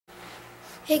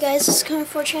Hey guys, this is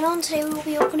Coming4 Channel, and today we will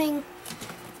be opening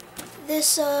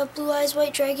this Blue Eyes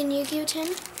White Dragon Yu-Gi-Oh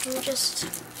tin. I'm just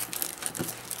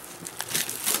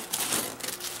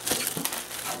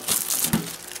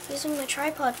using my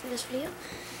tripod for this video.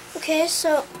 Okay,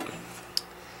 so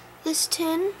this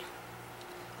tin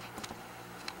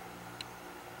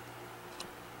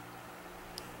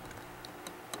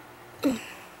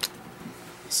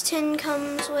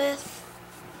comes with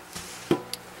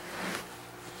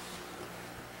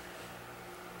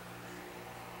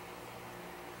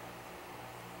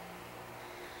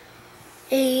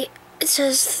it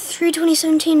says 3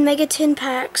 2017 Mega Tin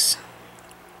Packs,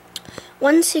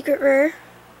 1 Secret Rare,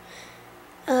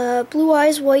 Blue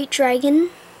Eyes White Dragon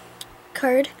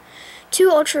card, 2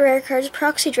 Ultra Rare cards,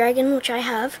 Proxy Dragon, which I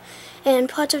have, and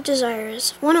Pot of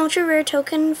Desires, 1 Ultra Rare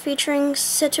token featuring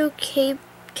Seto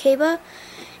Kaiba,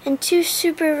 and 2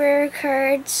 Super Rare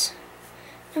cards,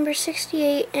 number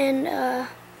 68 and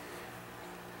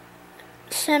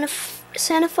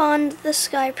Xenophon the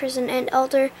Sky Prison, and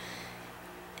Elder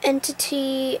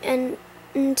Entity, and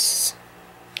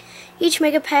each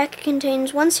Mega Pack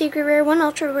contains 1 Secret Rare, 1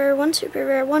 Ultra Rare, 1 Super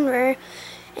Rare, 1 Rare,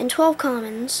 and 12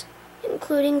 Commons,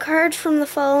 including cards from the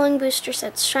following booster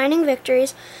sets: Shining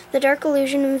Victories, The Dark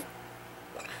Illusion,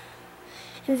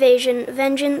 Invasion,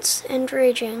 Vengeance, and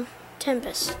Raging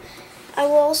Tempest. I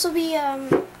will also be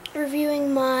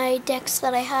reviewing my decks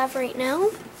that I have right now.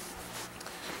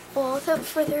 Well, without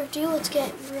further ado, let's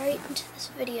get right into this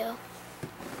video.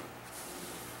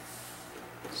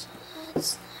 So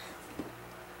that's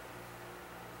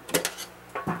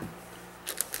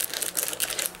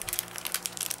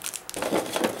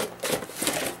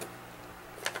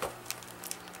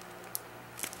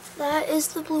that is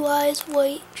the Blue Eyes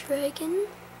White Dragon.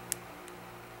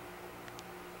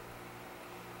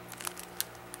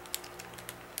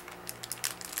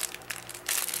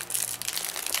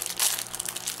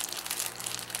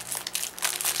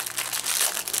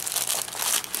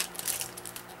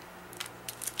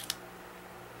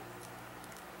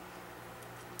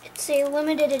 It's a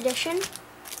limited edition.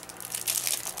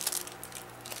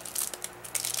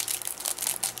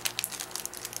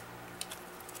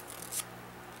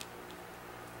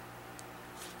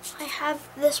 I have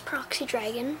this Proxy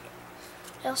Dragon.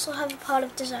 I also have a Pot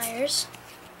of Desires.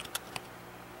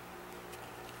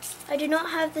 I do not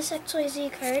have this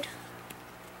XYZ card.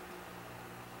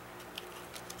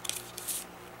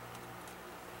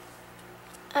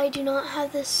 I do not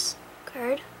have this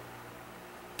card.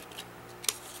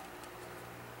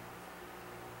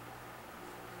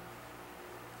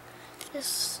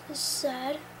 This is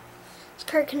sad. This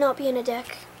card cannot be in a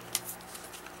deck.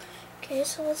 Okay,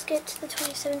 so let's get to the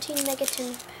 2017 Mega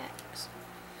Tin packs.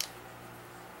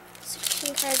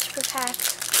 16 cards per pack.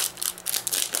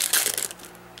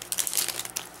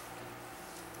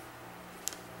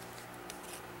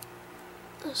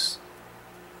 This.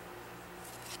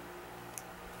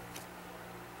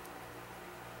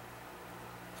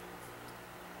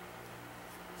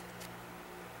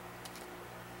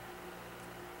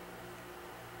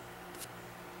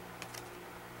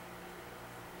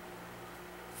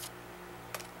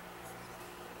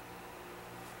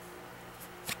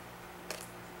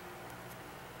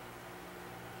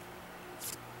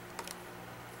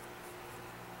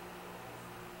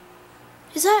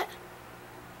 Is that?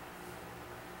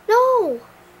 No!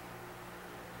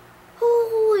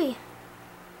 Holy!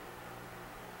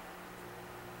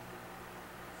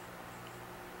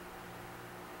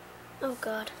 Oh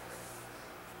God.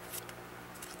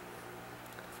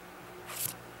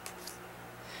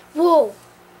 Whoa!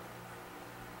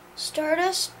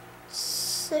 Stardust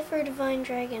Cipher Divine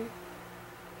Dragon.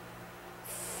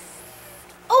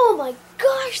 Oh my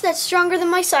gosh, that's stronger than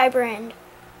my Cyber End.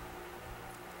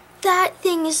 That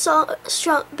thing is so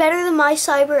strong, better than my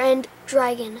Cyber End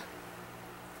Dragon.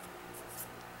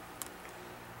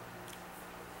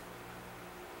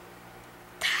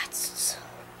 That's so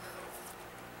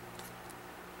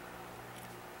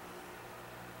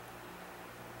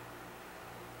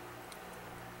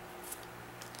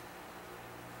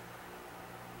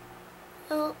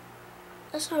cool. Well,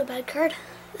 that's not a bad card.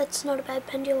 That's not a bad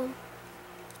pendulum.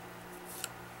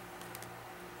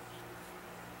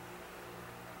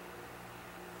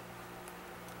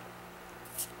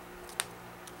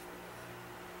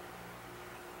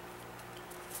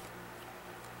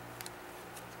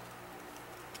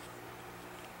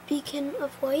 Beacon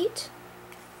of White.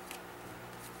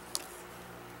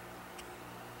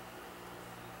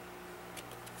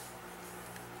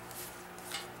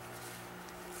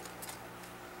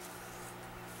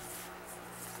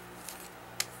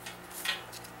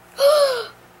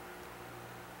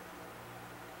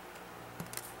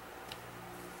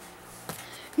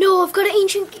 Oh, I've got an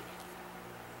ancient...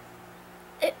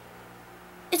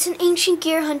 It's an ancient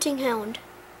gear hunting hound.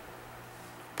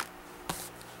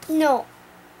 No.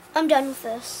 I'm done with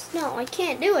this. No, I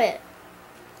can't do it.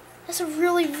 That's a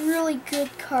really, really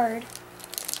good card.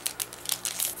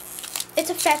 Its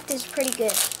effect is pretty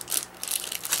good. Let's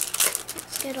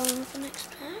get on with the next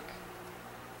pack.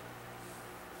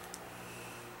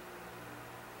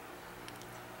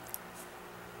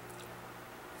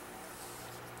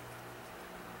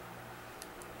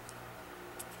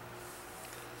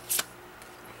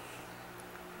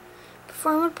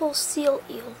 Formidable Seal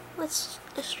Eel. That's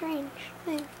a strange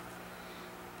thing.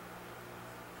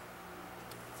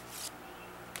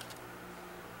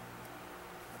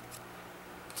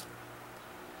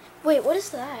 Wait, what is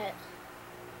that?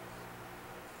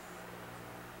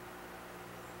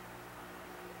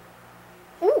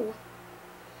 Ooh.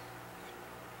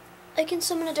 I can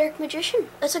summon a Dark Magician.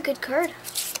 That's a good card.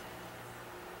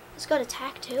 It's got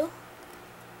attack too.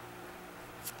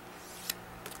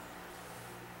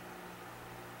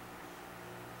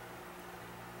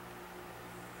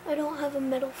 I don't have a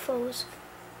Metal Foes.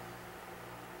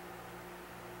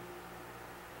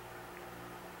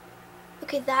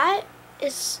 Okay, that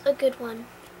is a good one.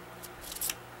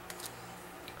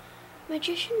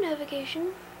 Magician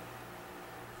Navigation.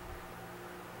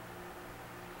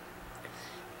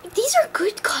 These are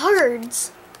good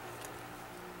cards.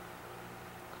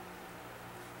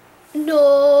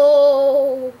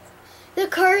 No. The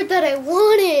card that I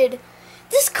wanted.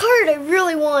 This card I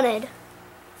really wanted.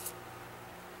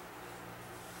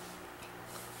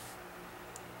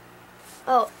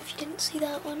 Oh, if you didn't see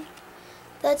that one,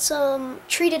 that's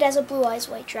treated as a Blue Eyes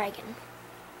White Dragon.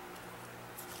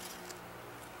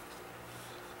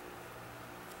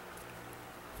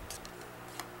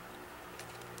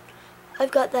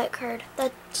 I've got that card.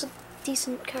 That's a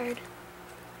decent card.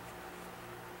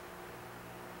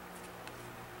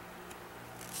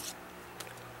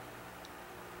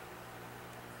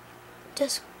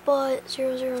 Deskbot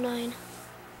 009.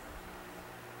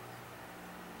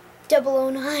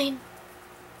 009.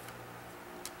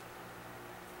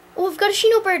 Oh, I've got a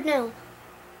Shino Bird now.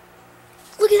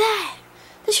 Look at that.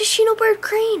 This is Shino Bird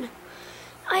Crane.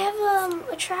 I have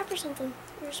a trap or something,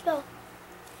 or a spell.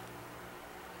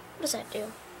 What does that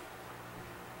do?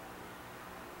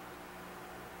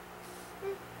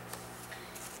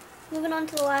 Moving on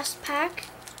to the last pack.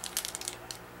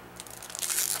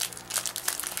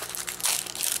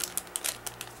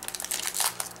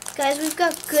 Guys, we've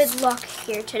got good luck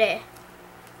here today.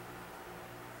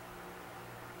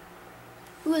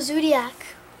 Ooh, a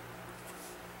Zodiac.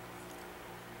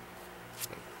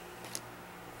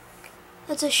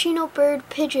 That's a Shino Bird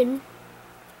Pigeon.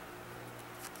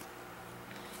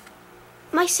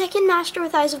 My second master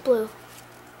with Eyes of Blue.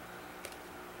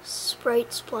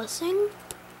 Sprite's Blessing.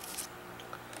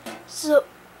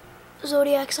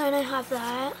 Zodiac Sign, I have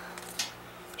that.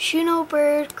 Shino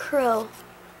Bird Crow.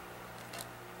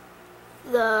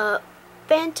 The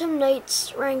Phantom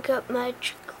Knights Rank Up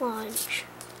Magic Launch.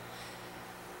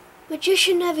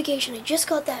 Magician Navigation, I just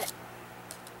got that.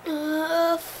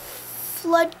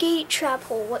 Floodgate Trap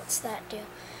Hole, what's that do?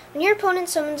 When your opponent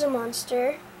summons a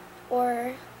monster,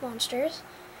 or monsters,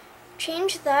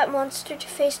 change that monster to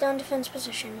face down defense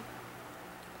position.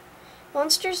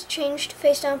 Monsters changed to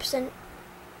face down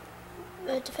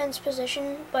defense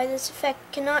position by this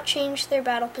effect cannot change their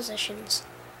battle positions.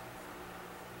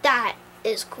 That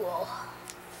is cool.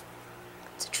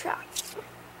 It's a trap.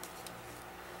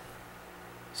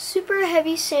 Super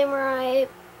Heavy Samurai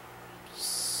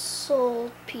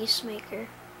Soul Peacemaker.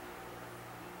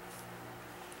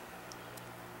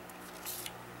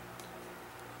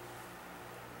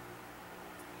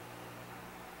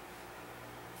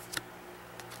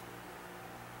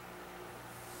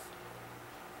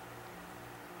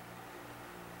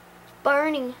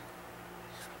 Barney.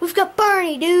 We've got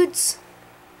Barney, dudes.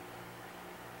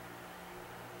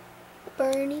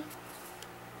 Barney.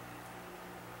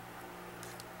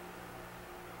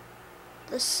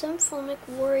 The Symphonic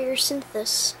Warrior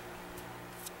Synthesis.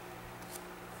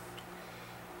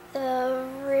 The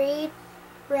Raid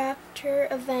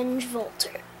Raptor Avenge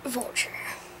Vulture. The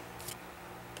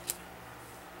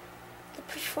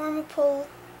Performapal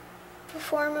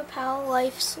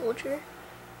Life Soldier.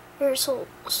 Or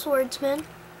Swordsman.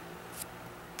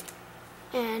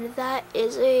 And that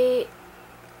is a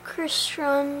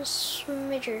Crystron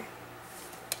Smidger.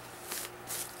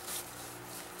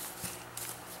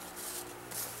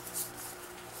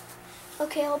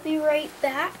 Okay, I'll be right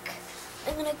back.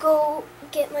 I'm gonna go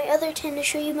get my other tin to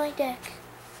show you my deck.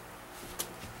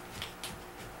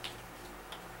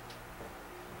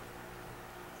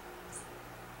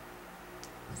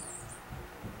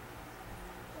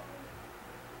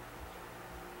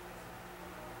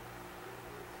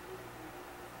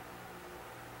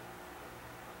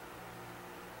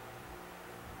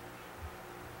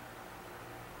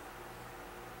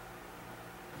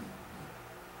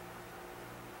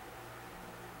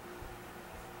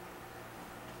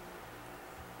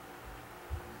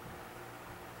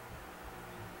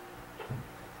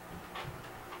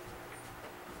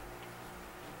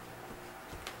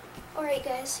 Alright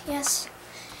guys, yes,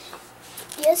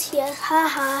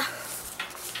 haha.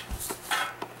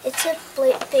 It's a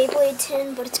Beyblade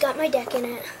tin, but it's got my deck in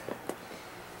it.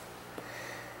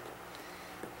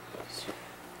 You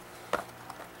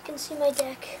can see my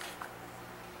deck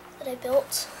that I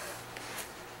built.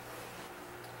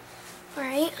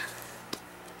 Alright,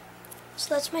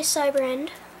 so that's my Cyber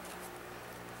End.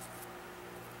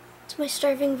 It's my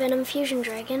Starving Venom Fusion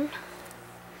Dragon.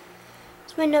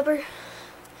 It's my number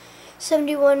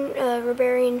 71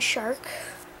 Ribarian Shark.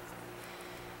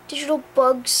 Digital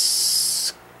Bug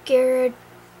Scaradiator.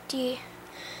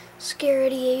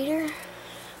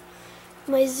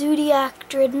 My Zodiac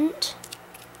Trident.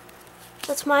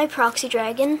 That's my Proxy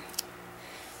Dragon.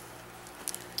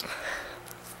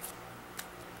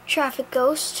 Traffic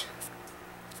Ghost.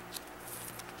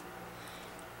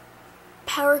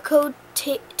 Power Code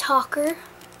Talker.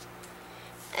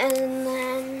 And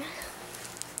then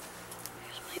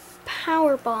there's my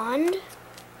Power Bond.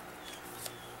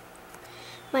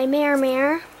 My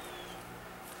Mare.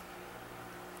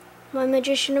 My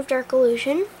Magician of Dark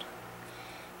Illusion.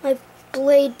 My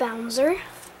Blade Bouncer.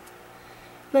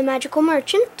 My Magical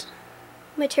Merchant.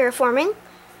 My Terraforming.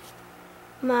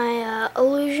 My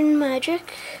Illusion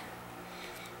Magic.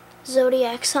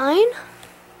 Zodiac Sign.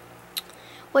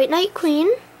 White Knight Queen.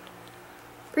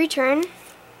 Return.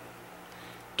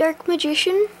 Dark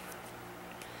Magician.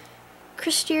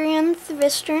 Crystarian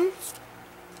Thvistern.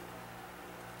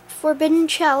 Forbidden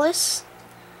Chalice.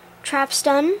 Trap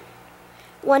Stun.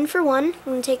 1 for 1. I'm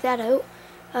going to take that out.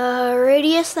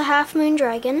 Radius the Half Moon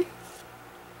Dragon.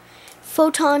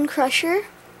 Photon Crusher.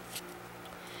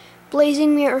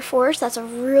 Blazing Mirror Force. That's a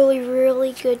really,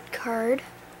 really good card.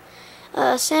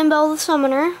 Sambel the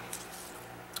Summoner.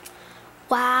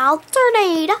 Wild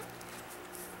Tornado.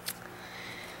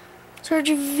 Surge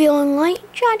of Revealing Light.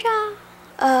 Cha-cha.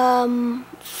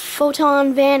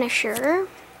 Photon Vanisher.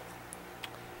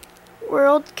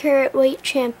 World Carat Weight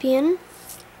Champion.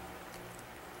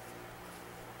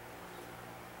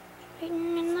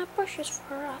 Waiting in the bushes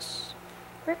for us.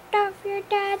 Ripped off your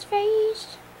dad's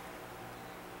face.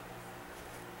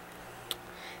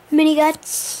 Mini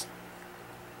Guts.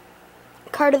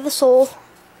 Card of the Soul.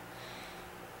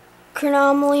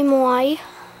 Chronomaly Moai.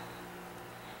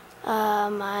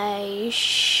 My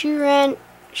Shiranu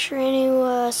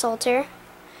Salter.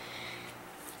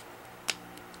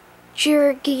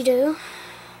 Jiragido.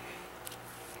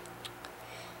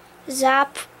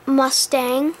 Zap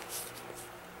Mustang.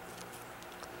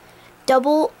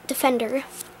 Double Defender.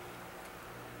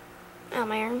 Oh,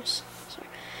 my arms. Sorry.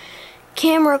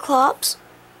 Camera Clops.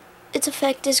 Its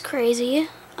effect is crazy.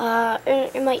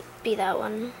 It might be that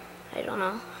one. I don't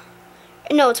know.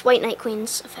 No, it's White Knight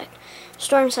Queen's effect.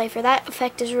 Storm Cipher. That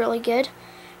effect is really good.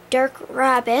 Dark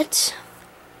Rabbit.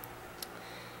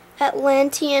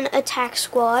 Atlantean Attack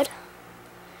Squad.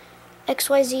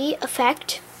 XYZ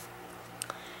effect.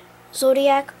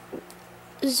 Zodiac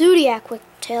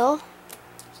Whiptail.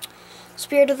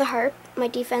 Spirit of the Harp, my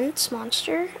defense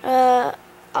monster.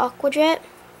 Aquajet.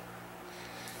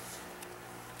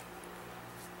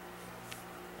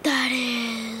 That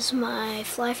is my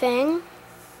Flyfang,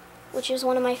 which is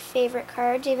one of my favorite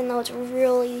cards, even though it's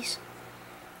really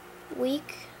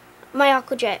weak. My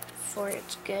Aquajet for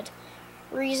it's good.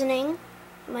 Reasoning,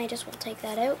 might as well take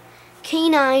that out.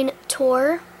 Canine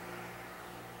Tor.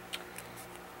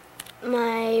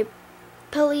 My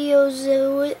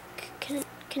Paleozoic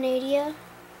Canadia.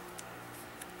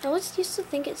 I always used to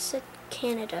think it said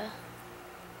Canada.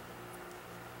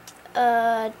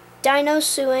 Dino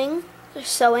Sewing.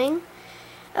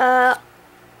 I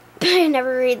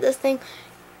never read this thing.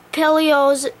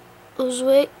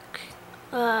 Paleozoic.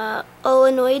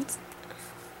 Olenoid.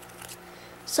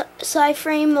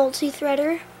 Psyframe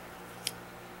Multi-Threader.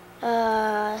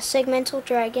 Segmental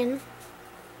Dragon.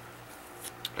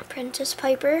 Apprentice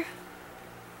Piper.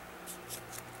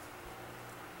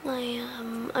 My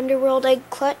Underworld Egg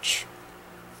Clutch.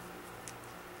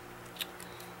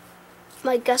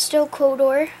 My Gusto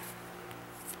Kodor.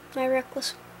 My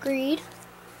Reckless Greed.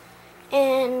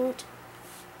 And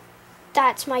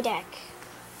that's my deck.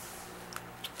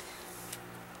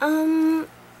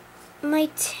 My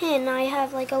tin, I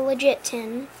have like a legit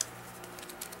tin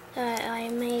that I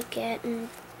may get in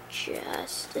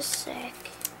just a sec.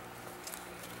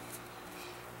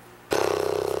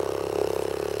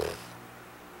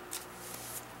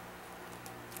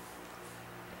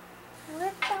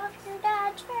 Ripped off your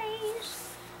dad's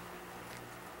face.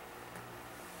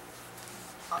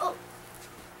 Oh.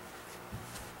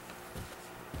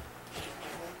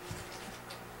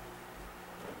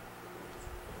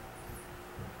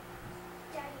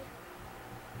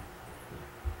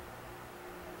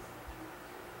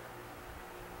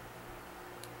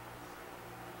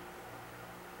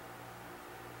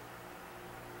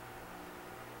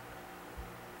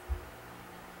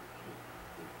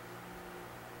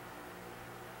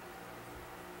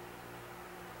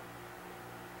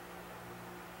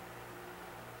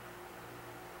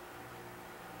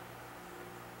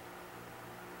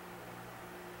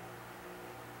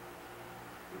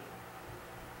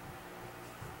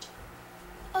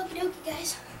 dokie,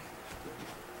 guys.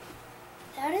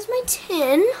 That is my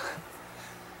tin.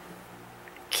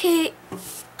 Okay,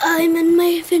 I'm in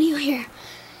my video here.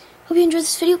 Hope you enjoyed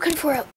this video. Cut 4 out.